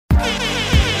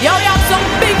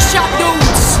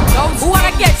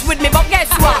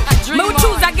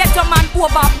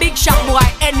over big shot boy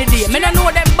any day. Me no know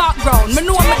them background, me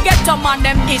know me get a man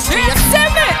them history. You see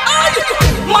me?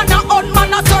 Man a hunt,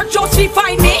 man a search just to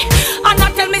find me. And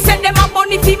I tell me say them a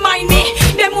bunny fi mind me.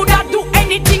 Them woulda do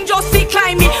anything just to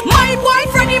climb me. My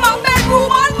boyfriend him a bedroom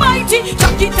almighty.